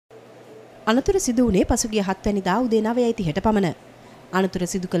අනතුර සිදු වුණේ පසුගිය 7 වෙනිදා උදේ 9:30ට පමණ. අනතුර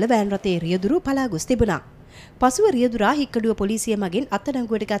සිදු කළ වෑන් රථයේ රියදුරු පලා ගොස් තිබුණා. පසුව රියදුරා හික්කඩුව පොලිසිය මගින්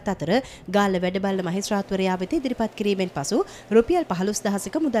අත්අඩංගුවට ගත් අතර ගාල්ල වැඩබල්ල මහේස්ත්‍රාත්වරයා වෙත ඉදිරිපත් කිරීමෙන් පසු රුපියල්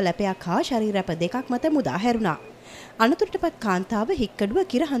 15000ක මුදල් ඇපයක් හා ශරීර ඇප දෙකක් මත මුදා හැරුණා. අනතුරටපත් කාන්තාව හික්කඩුව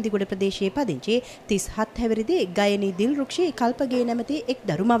කිරහන්දිගොඩ ප්‍රදේශයේ පදිංචි 37 හැවිරිදි ගයනී දිල්රුක්ෂී කල්පගේ නැමැති එක්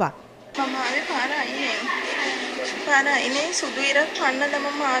දරුමවක්. මම ආවේ පාර අයිනේ සුදු ඉරක් පන්නල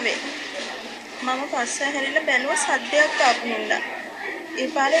මම ආවේ. මම පස්සේ හැරිලා බැලුවා සද්දයක් ආපු හින්දා. ඒ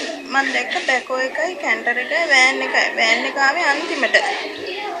පාරේ මම දැක්ක බැකෝ එකයි කැන්ටර් එකයි වෑන් එක ආවේ අන්තිමට.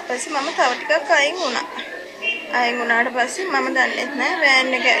 ඊපස්සේ මම තව ටිකක් අයින් වුණා. අයින් වුණාට පස්සේ මම දන්නේ නැහැ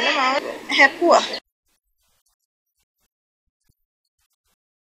වෑන් එක ඇවිල්ලා මාව හැප්පුවා.